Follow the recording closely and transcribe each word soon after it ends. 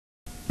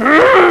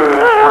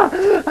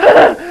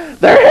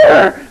They're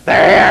here!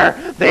 They're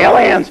here! The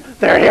aliens!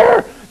 They're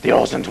here! The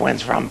Olsen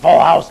twins from Full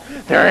House.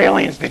 They're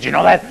aliens. Did you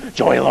know that?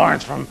 Joey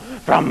Lawrence from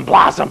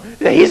Blossom.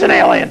 He's an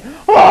alien.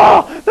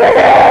 Oh, they're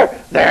here!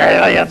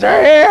 They're aliens.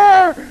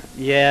 They're here!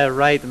 Yeah,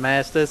 right,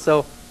 Master.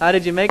 So, how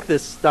did you make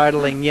this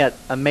startling yet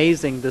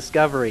amazing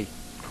discovery?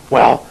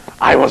 Well,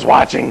 I was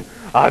watching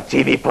a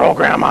TV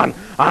program on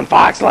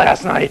Fox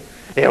last night.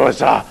 It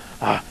was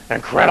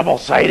incredible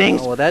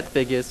sightings. Oh, well, that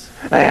figures.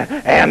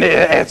 And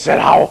it said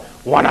how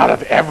 1 out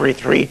of every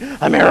 3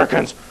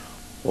 Americans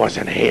was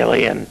an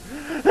alien.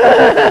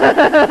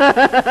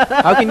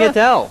 How can you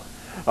tell?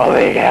 Oh,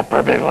 they have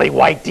perfectly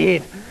white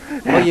teeth.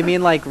 Oh, you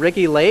mean like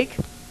Ricky Lake?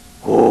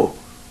 Ooh,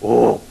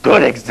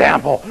 good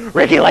example.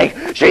 Ricky Lake,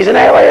 she's an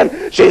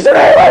alien! She's an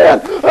alien!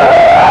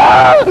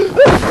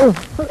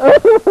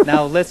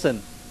 Now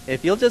listen,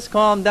 if you'll just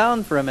calm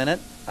down for a minute,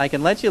 I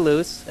can let you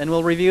loose and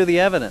we'll review the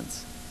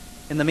evidence.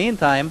 In the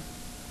meantime,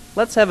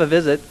 let's have a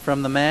visit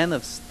from the Man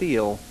of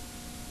Steel.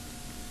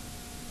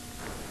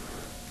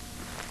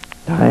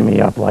 Tie me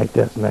up like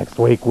this next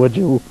week, would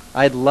you?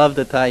 I'd love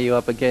to tie you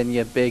up again,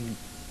 you big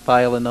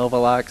pile of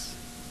Novalox.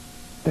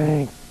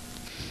 Thanks.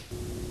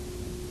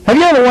 Have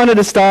you ever wanted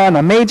to star in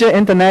a major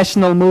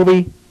international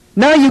movie?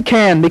 Now you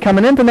can become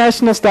an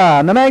international star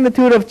in the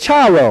magnitude of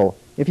Charo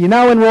if you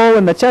now enroll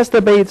in the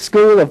CHeSteR Bates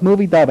School of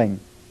Movie Dubbing.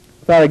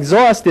 With our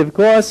exhaustive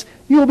course,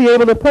 you will be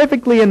able to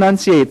perfectly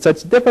enunciate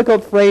such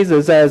difficult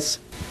phrases as,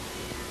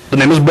 "The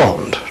name is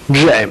Bond,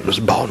 James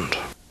Bond."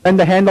 and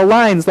to handle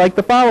lines like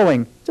the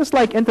following, just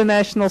like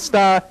international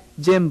star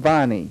Jim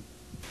Varney.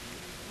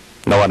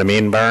 Know what I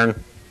mean, Bern?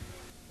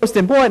 Most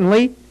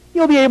importantly,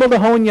 you'll be able to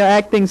hone your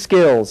acting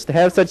skills to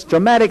have such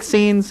dramatic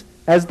scenes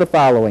as the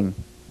following.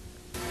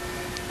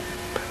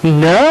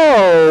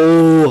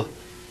 No!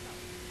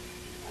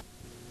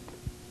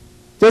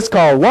 Just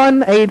call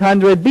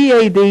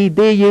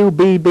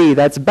 1-800-BAD-DUBB.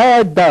 That's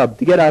Bad Dub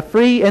to get our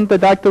free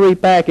introductory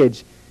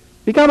package.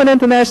 Become an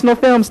international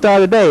film star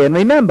today, and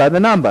remember the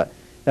number.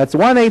 That's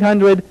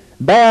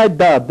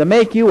 1-800-BAD-DUB to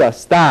make you a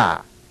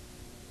star.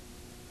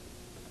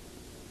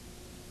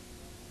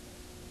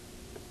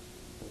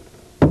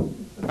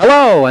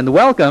 Hello and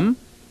welcome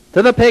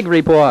to the Pig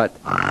Report.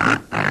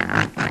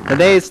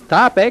 Today's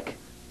topic,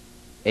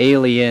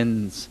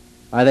 aliens.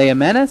 Are they a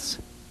menace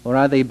or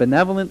are they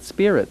benevolent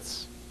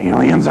spirits?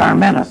 Aliens are a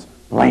menace,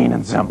 plain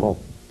and simple.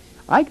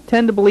 I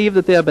tend to believe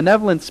that they're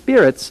benevolent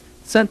spirits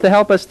sent to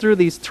help us through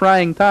these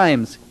trying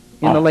times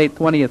in the late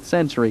 20th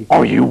century.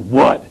 Oh, you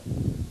would?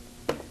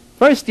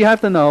 First, you have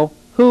to know,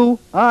 who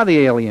are the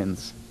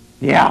aliens?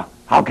 Yeah,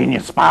 how can you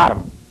spot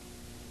them?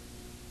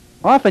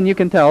 Often you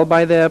can tell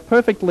by their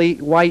perfectly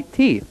white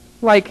teeth,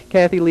 like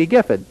Kathy Lee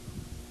Gifford.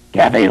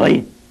 Kathy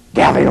Lee?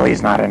 Kathy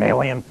Lee's not an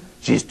alien.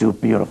 She's too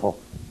beautiful.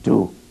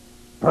 Too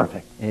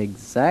perfect.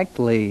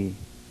 Exactly.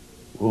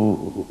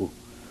 Ooh.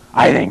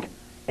 I think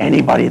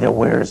anybody that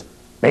wears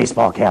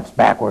baseball caps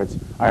backwards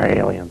are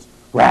aliens.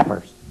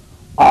 Rappers.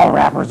 All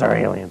rappers are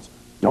aliens.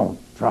 Don't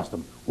trust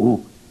them.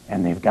 Ooh,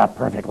 and they've got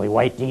perfectly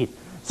white teeth.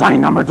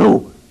 Sign number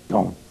 2.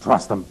 Don't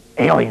trust them.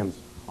 Aliens.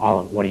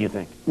 What do you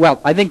think? Well,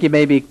 I think you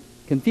may be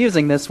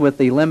confusing this with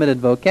the limited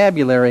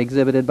vocabulary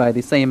exhibited by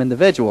the same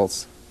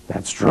individuals.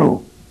 That's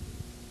true.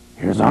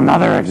 Here's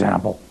another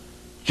example.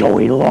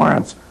 Joey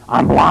Lawrence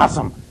on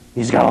Blossom.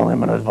 He's got a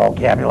limited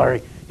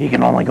vocabulary. He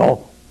can only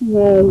go,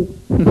 whoa.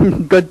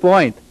 Good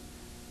point.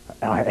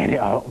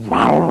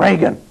 Ronald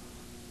Reagan.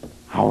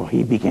 How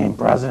he became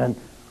president,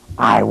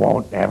 I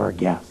won't ever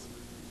guess.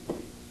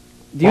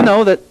 Do you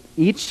know that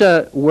each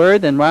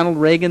word in Ronald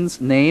Reagan's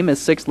name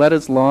is 6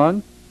 letters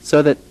long,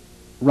 so that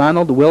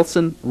Ronald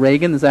Wilson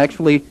Reagan is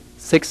actually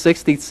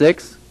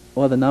 666,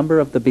 or the number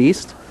of the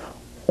beast?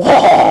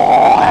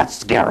 Oh, that's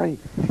scary.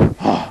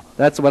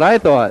 That's what I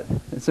thought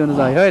as soon as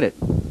I heard it.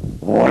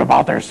 What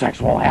about their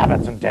sexual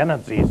habits and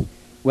tendencies?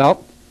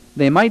 Well,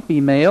 they might be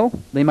male,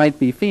 they might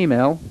be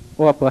female,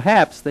 or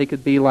perhaps they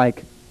could be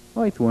like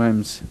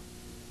earthworms.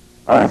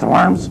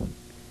 Earthworms?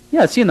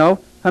 Yes, you know,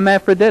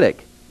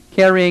 hermaphroditic,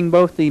 carrying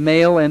both the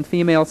male and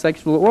female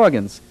sexual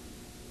organs,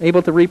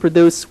 able to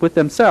reproduce with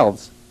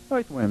themselves.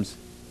 Earthworms.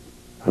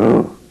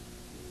 Ooh,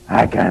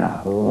 I kind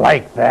of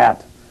like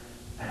that.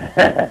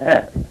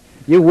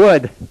 You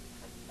would.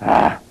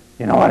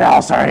 You know what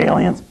else are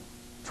aliens?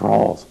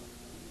 Trolls.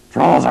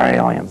 Trolls are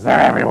aliens. They're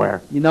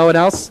everywhere. You know what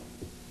else?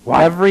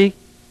 What? Every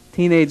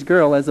teenage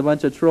girl has a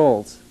bunch of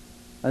trolls.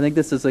 I think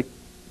this is a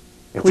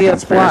It's clear a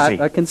conspiracy.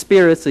 plot, a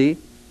conspiracy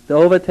to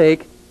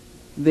overtake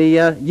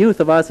the youth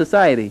of our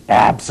society.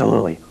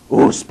 Absolutely.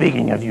 Ooh,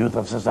 speaking of youth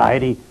of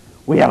society,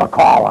 we have a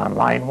call on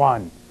line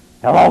 1.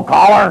 Hello,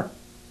 caller?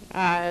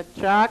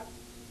 Chuck?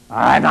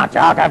 I'm not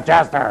Chuck, I'm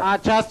CHeSteR.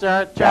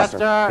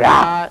 CHeSteR.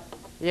 Yeah.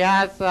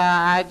 Yes,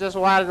 I just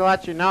wanted to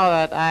let you know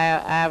that I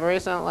have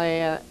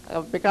recently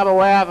become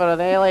aware of an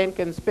alien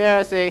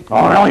conspiracy.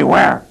 Oh, really?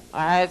 Where?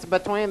 It's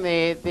between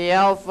the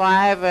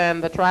L5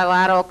 and the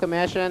Trilateral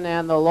Commission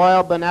and the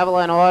Loyal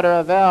Benevolent Order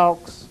of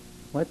Elks.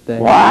 What the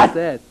What? hell is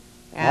that?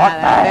 What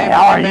the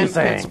hell are you They've been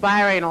saying?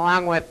 conspiring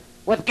along with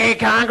with gay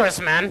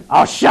congressmen.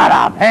 Oh, shut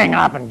up. Hang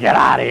up and get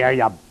out of here,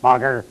 you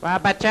bugger. Well,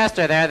 but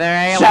Chester, they're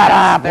aliens. Shut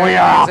up, They're we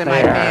are aliens off in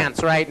my there.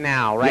 pants right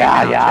now. Right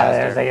Yeah, now, yeah, Chester.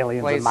 there's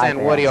aliens Please in my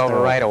send Woody pants, over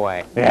too. right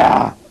away.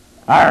 Yeah.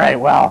 All right,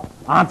 well,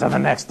 on to the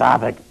next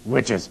topic,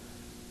 which is,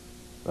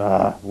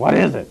 what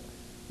is it?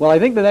 Well, I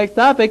think the next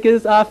topic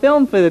is our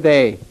film for the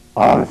day.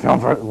 Oh,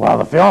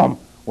 the film.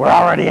 We're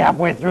already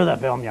halfway through the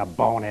film, you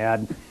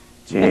bonehead.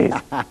 Jeez.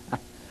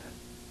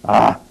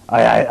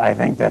 I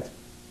think that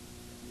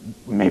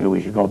maybe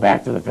we should go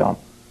back to the film.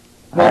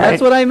 Well, All that's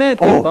right? what I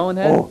meant, you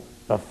bonehead.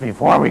 But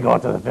before we go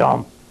to the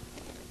film,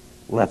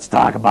 let's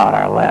talk about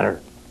our letter.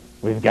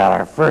 We've got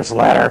our first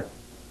letter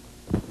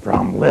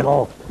from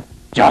little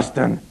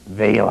Justin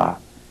Vela.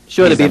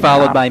 Sure to He's be a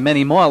followed drop- by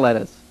many more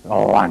letters.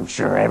 Oh, I'm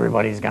sure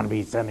everybody's going to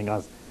be sending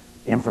us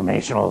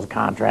informational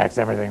contracts,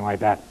 everything like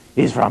that.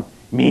 He's from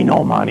Me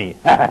No Money.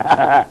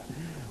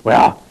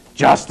 Well,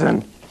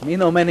 Justin, Me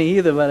no many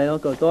either, but I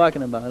don't go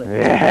talking about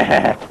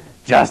it.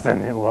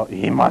 Justin, well,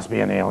 he must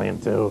be an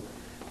alien too,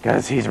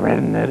 because he's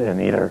written it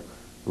in either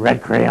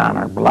red crayon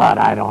or blood,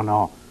 I don't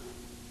know.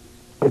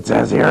 It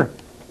says here,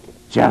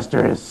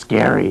 CHeSteR is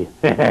scary.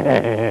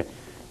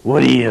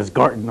 WoOdY is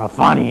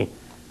funny.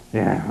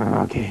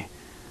 Yeah, okay.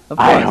 Of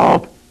I course.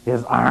 hope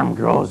his arm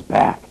grows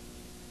back.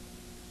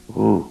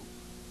 Ooh.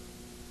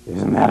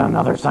 Isn't that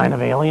another sign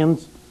of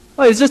aliens?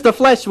 Oh, it's just a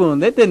flesh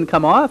wound. It didn't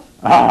come off.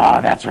 Oh,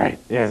 that's right.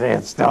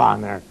 It's still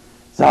on there.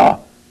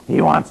 So,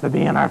 he wants to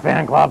be in our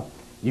fan club.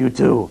 You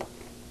too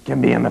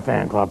can be in the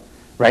fan club.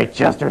 Right,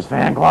 CHeSteR's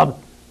fan club,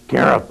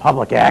 care of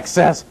Public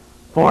Access,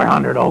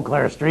 400 Eau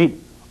Claire Street,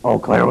 Eau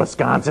Claire,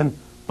 Wisconsin,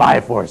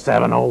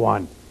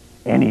 54701.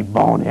 Any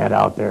bonehead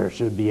out there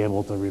should be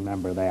able to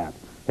remember that.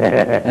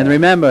 And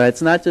remember,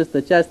 it's not just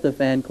the CHeSteR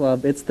fan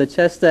club, it's the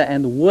CHeSteR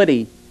and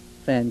WoOdY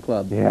fan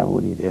club. Yeah,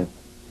 WoOdY did.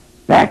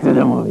 Back to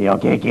the movie,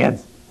 okay,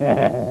 kids? I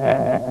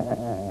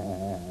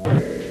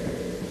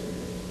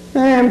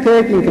am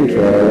taking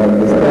control of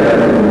the Star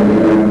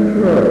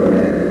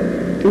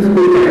program to speak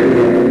on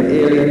behalf of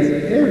aliens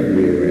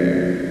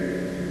everywhere.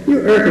 You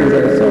Earthers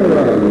are so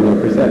wrong in your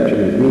perception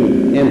of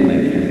me and my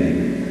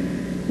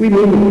kind. We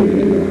mean to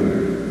do no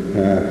harm.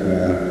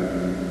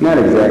 Well, not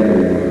exactly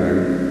no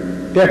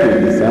harm.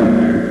 Definitely some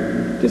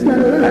harm. Just not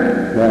a lot.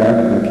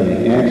 Well, okay,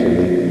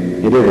 actually,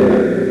 it is a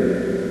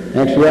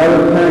lot. Actually, all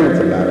the time it's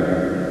a lot of harm.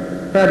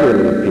 Probably a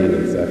little pain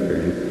and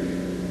suffering.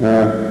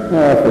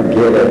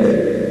 Forget it.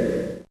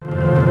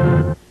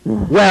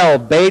 Well,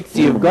 Bates,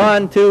 you've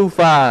gone too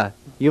far.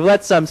 You've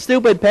let some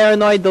stupid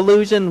paranoid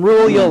delusion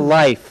rule your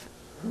life.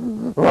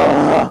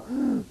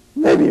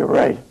 Maybe you're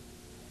right.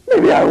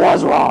 Maybe I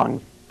was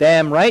wrong.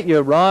 Damn right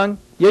you're wrong.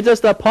 You're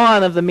just a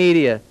pawn of the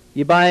media.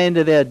 You buy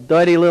into their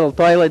dirty little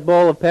toilet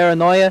bowl of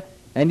paranoia,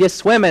 and you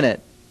swim in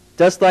it.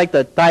 Just like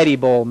the tidy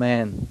bowl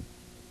man.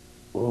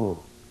 Ooh,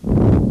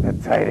 the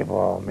tidy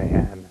ball,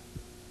 man.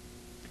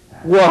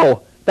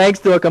 Whoa! Thanks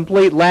to a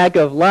complete lack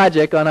of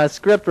logic on our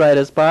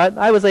scriptwriter's part,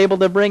 I was able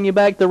to bring you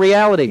back to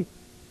reality.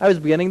 I was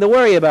beginning to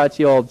worry about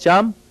you, old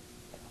chum.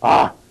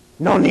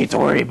 No need to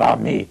worry about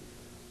me.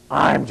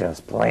 I'm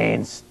just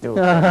plain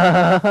stupid.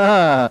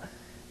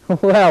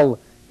 Well,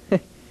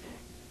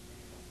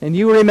 and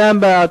you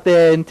remember out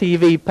there in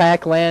TV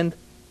Packland,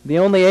 the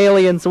only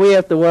aliens we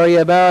have to worry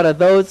about are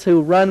those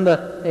who run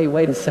the... Hey,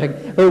 wait a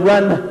second. Who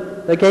run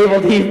the cable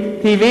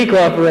TV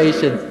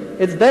corporations.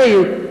 It's they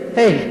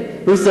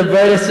who subvert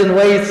us in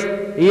ways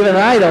even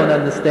I don't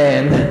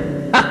understand.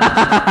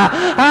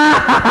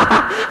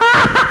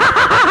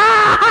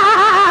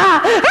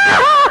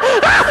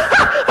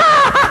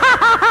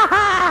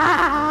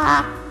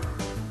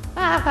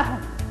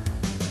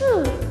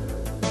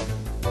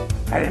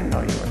 I didn't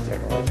know you were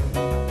ticklish.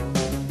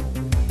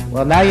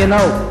 Well, now you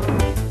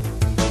know.